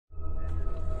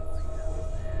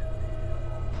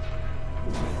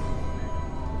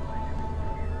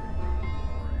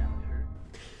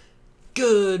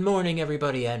Good morning,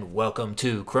 everybody, and welcome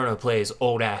to Chrono Plays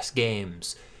Old Ass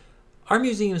Games. Our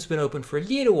museum's been open for a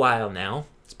little while now.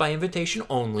 It's by invitation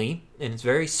only, and it's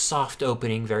very soft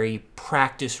opening, very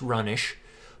practice runish.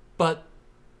 But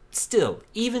still,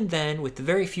 even then, with the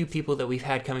very few people that we've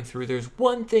had coming through, there's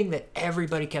one thing that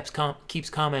everybody keeps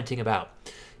commenting about.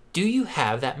 Do you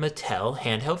have that Mattel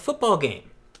handheld football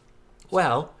game?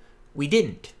 Well, we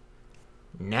didn't.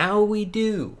 Now we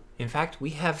do. In fact, we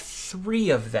have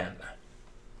 3 of them.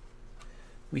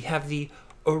 We have the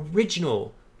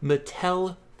original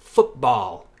Mattel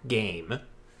football game.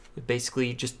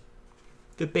 Basically just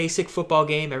the basic football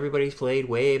game everybody's played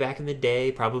way back in the day,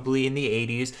 probably in the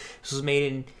 80s. This was made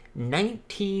in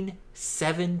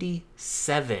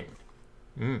 1977.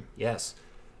 Yes.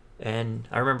 And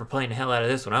I remember playing the hell out of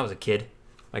this when I was a kid.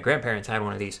 My grandparents had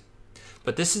one of these.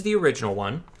 But this is the original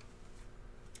one.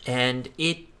 And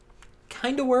it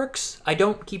kind of works. I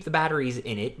don't keep the batteries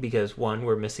in it because 1,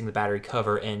 we're missing the battery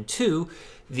cover, and 2,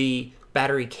 the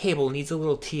battery cable needs a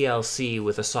little TLC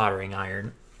with a soldering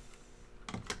iron.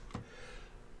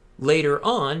 Later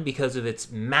on, because of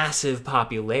its massive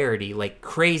popularity, like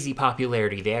crazy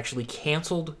popularity, they actually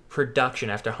canceled production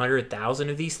after 100,000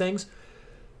 of these things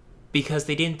because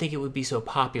they didn't think it would be so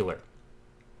popular.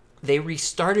 They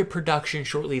restarted production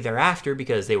shortly thereafter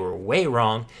because they were way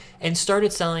wrong and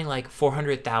started selling like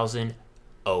 400,000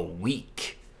 a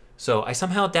week. So I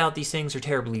somehow doubt these things are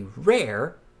terribly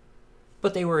rare,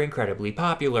 but they were incredibly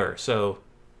popular, so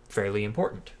fairly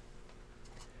important.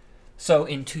 So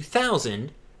in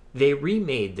 2000, they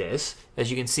remade this.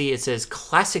 As you can see, it says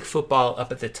Classic Football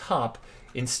up at the top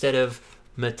instead of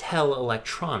Mattel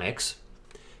Electronics,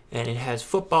 and it has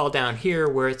football down here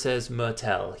where it says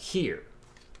Mattel here.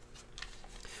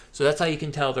 So that's how you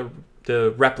can tell the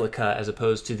replica as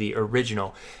opposed to the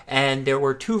original. And there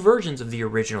were 2 versions of the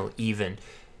original even.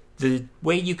 The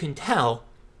way you can tell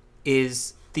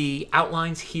is the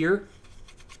outlines here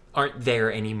aren't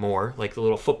there anymore. Like the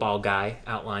little football guy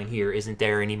outline here isn't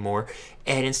there anymore.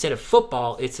 And instead of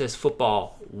football, it says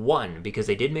football 1 because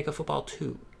they did make a football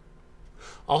 2.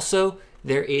 Also,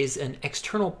 there is an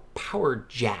external power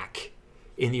jack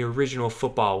in the original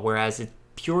football, whereas it's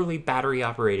purely battery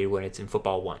operated when it's in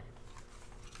football 1.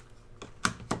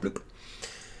 Bloop.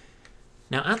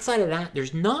 Now outside of that,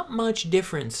 there's not much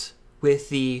difference with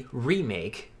the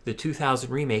remake, the 2000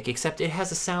 remake, except it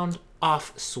has a sound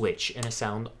off switch and a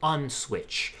sound on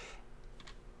switch.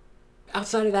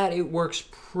 Outside of that, it works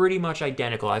pretty much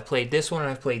identical. I've played this one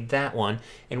and I've played that one,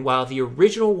 and while the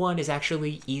original one is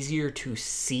actually easier to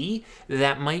see,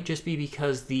 that might just be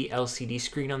because the LCD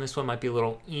screen on this one might be a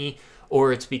little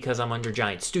or it's because I'm under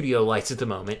giant studio lights at the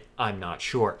moment. I'm not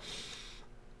sure.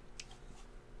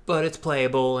 But it's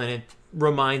playable, and it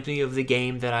reminds me of the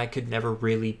game that I could never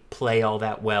really play all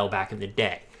that well back in the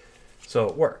day. So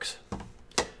it works.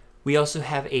 We also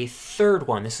have a third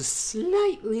one. This is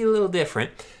slightly a little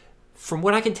different. From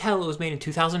what I can tell, it was made in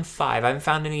 2005. I haven't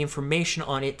found any information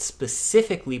on it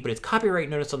specifically, but its copyright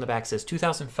notice on the back says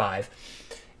 2005.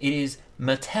 It is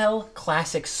Mattel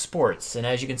Classic Sports, and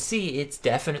as you can see, it's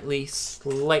definitely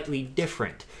slightly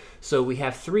different. So we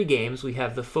have 3 games. We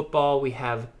have the football, we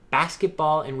have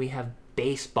basketball, and we have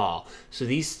baseball. So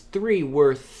these 3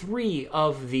 were 3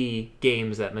 of the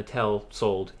games that Mattel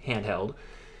sold handheld.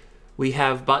 We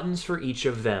have buttons for each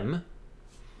of them.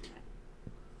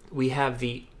 We have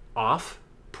the off,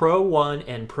 Pro 1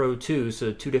 and Pro 2,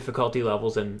 so 2 difficulty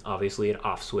levels and obviously an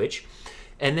off switch.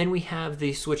 And then we have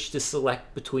the switch to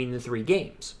select between the 3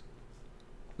 games.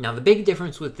 Now the big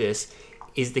difference with this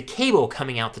is the cable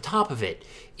coming out the top of it.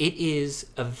 It is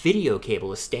a video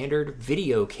cable, a standard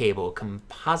video cable,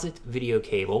 composite video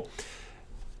cable,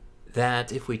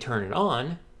 that if we turn it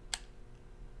on,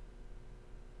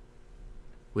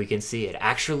 we can see it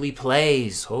actually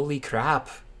plays. Holy crap.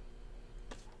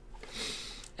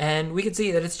 And we can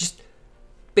see that it's just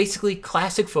basically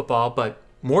classic football, but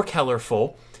more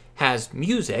colorful, has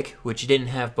music, which you didn't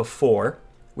have before,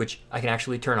 which I can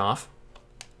actually turn off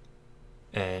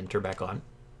and turn back on.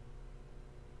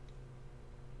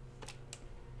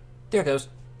 There it goes.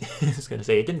 I was going to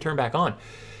say, it didn't turn back on.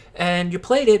 And you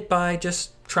played it by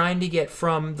just trying to get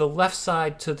from the left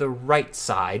side to the right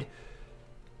side.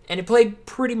 And it played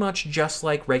pretty much just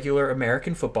like regular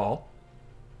American football.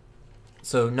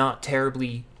 So not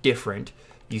terribly different.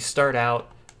 You start out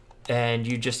and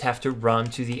you just have to run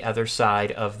to the other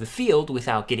side of the field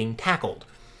without getting tackled.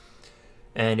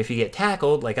 And if you get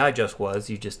tackled, like I just was,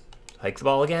 you just hike the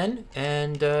ball again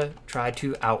and try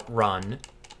to outrun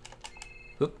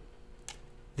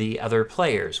the other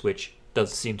players, which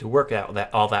doesn't seem to work out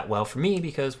all that well for me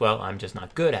because, well, I'm just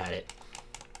not good at it.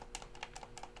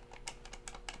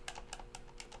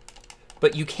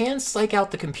 But you can psych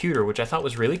out the computer, which I thought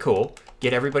was really cool.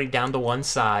 Get everybody down to one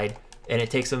side, and it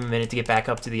takes them a minute to get back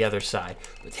up to the other side.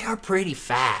 But they are pretty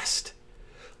fast.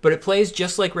 But it plays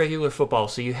just like regular football,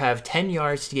 so you have 10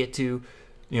 yards to get to,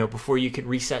 before you can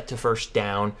reset to first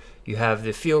down. You have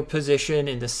the field position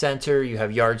in the center. You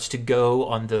have yards to go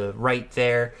on the right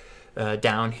there.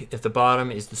 Down at the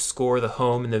bottom is the score, the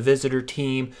home and the visitor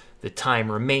team, the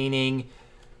time remaining,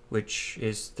 which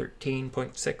is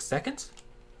 13.6 seconds.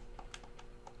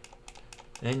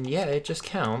 And yeah, it just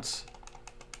counts.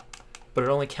 But it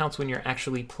only counts when you're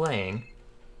actually playing.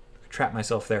 Trap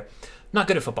myself there. Not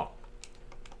good at football.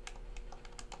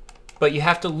 But you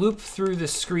have to loop through the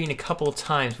screen a couple of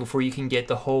times before you can get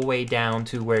the whole way down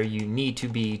to where you need to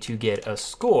be to get a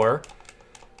score,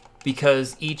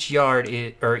 because each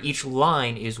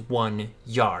line is 1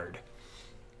 yard.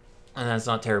 And that's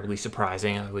not terribly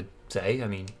surprising, I would say. I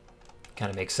mean,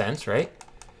 kind of makes sense, right?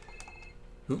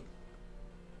 Ooh.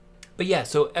 But yeah,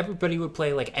 so everybody would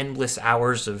play like endless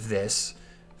hours of this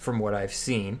from what I've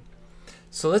seen.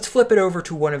 So let's flip it over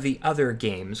to one of the other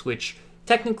games, which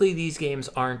technically these games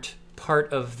aren't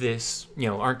part of this,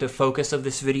 aren't the focus of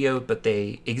this video, but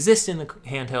they exist in the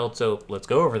handheld, so let's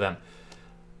go over them.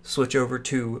 Switch over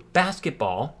to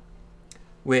basketball,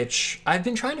 which I've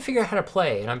been trying to figure out how to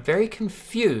play, and I'm very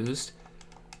confused.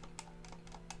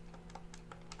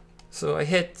 So I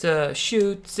hit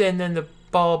shoot, and then the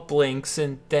ball blinks,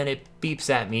 and then it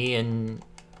beeps at me, and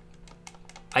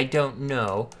I don't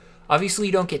know. Obviously,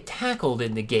 you don't get tackled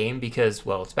in the game because,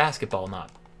 well, it's basketball, not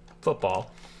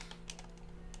football.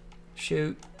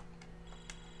 Shoot.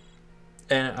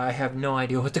 And I have no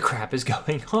idea what the crap is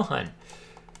going on.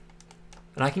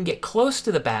 And I can get close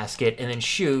to the basket and then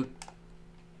shoot,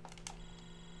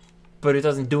 but it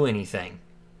doesn't do anything.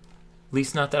 At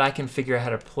least not that I can figure out how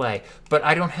to play. But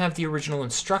I don't have the original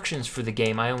instructions for the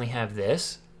game. I only have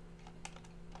this.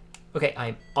 Okay,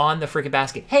 I'm on the freaking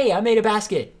basket. Hey, I made a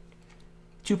basket!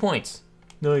 2 points.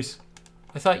 Nice.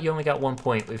 I thought you only got 1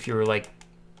 point if you were, like,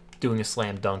 doing a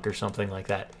slam dunk or something like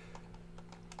that.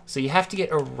 So you have to get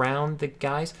around the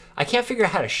guys. I can't figure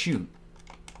out how to shoot.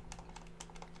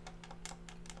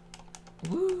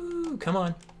 Woo, come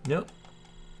on. Nope.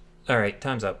 All right,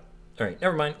 time's up. All right,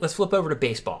 never mind. Let's flip over to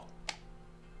baseball.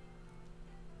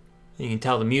 You can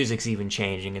tell the music's even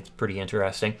changing. It's pretty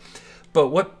interesting. But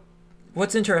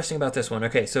what's interesting about this one?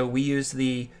 Okay, so we use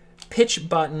the pitch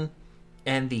button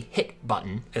and the hit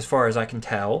button, as far as I can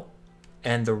tell,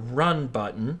 and the run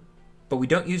button, but we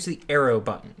don't use the arrow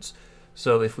buttons.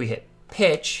 So if we hit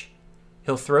pitch,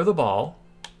 he'll throw the ball,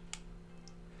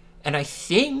 and I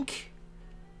think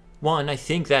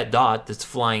that dot that's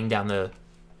flying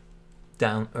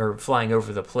flying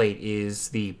over the plate is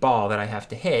the ball that I have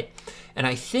to hit, and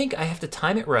I think I have to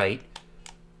time it right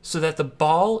so that the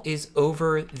ball is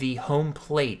over the home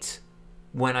plate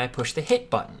when I push the hit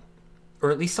button,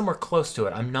 or at least somewhere close to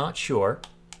it. I'm not sure,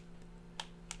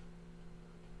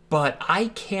 but I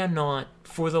cannot,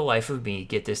 for the life of me,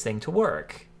 get this thing to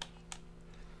work.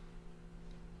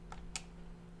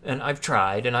 And I've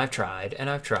tried, and I've tried, and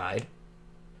I've tried.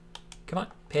 Come on,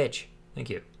 pitch. Thank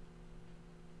you.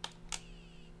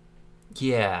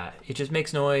 Yeah, it just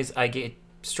makes noise. I get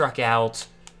struck out.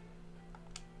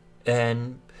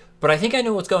 But I think I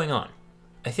know what's going on.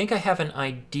 I think I have an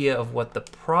idea of what the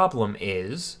problem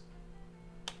is.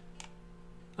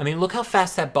 I mean, look how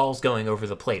fast that ball's going over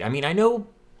the plate. I mean, I know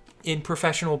in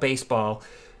professional baseball,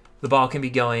 the ball can be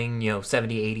going,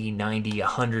 70, 80, 90,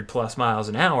 100 plus miles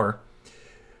an hour.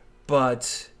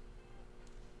 But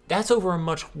that's over a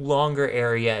much longer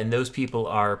area, and those people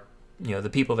are, the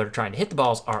people that are trying to hit the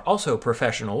balls are also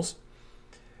professionals.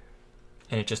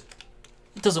 And it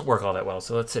doesn't work all that well,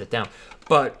 so let's sit it down.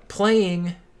 But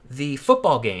playing the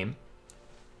football game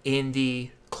in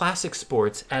the classic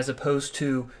sports as opposed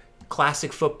to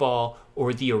classic football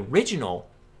or the original,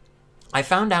 I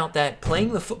found out that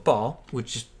playing the football,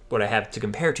 which is what I have to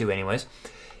compare to anyways,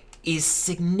 is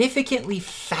significantly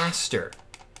faster.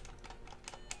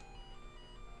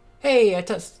 Hey, I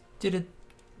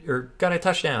got a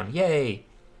touchdown. Yay.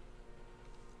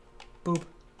 Boop.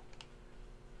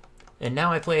 And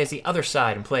now I play as the other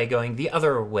side and play going the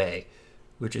other way,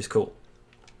 which is cool.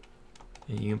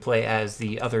 And you can play as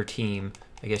the other team.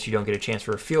 I guess you don't get a chance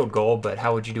for a field goal, but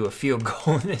how would you do a field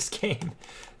goal in this game?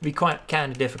 It'd be quite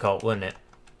kind of difficult, wouldn't it?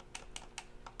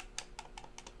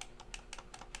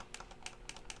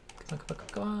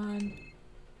 Come on.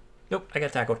 Nope, I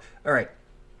got tackled. All right.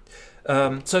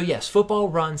 So yes, football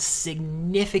runs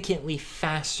significantly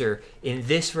faster in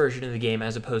this version of the game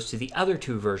as opposed to the other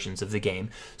two versions of the game.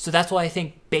 So that's why I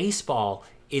think baseball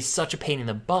is such a pain in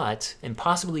the butt, and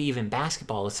possibly even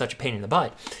basketball is such a pain in the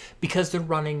butt, because they're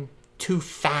running too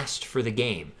fast for the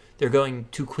game. They're going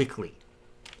too quickly.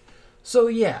 So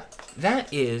yeah,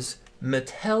 that is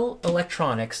Mattel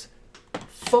Electronics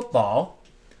Football,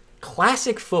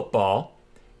 Classic Football,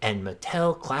 and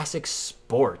Mattel Classic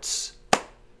Sports.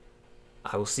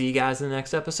 I will see you guys in the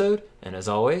next episode, and as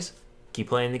always, keep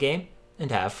playing the game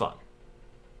and have fun.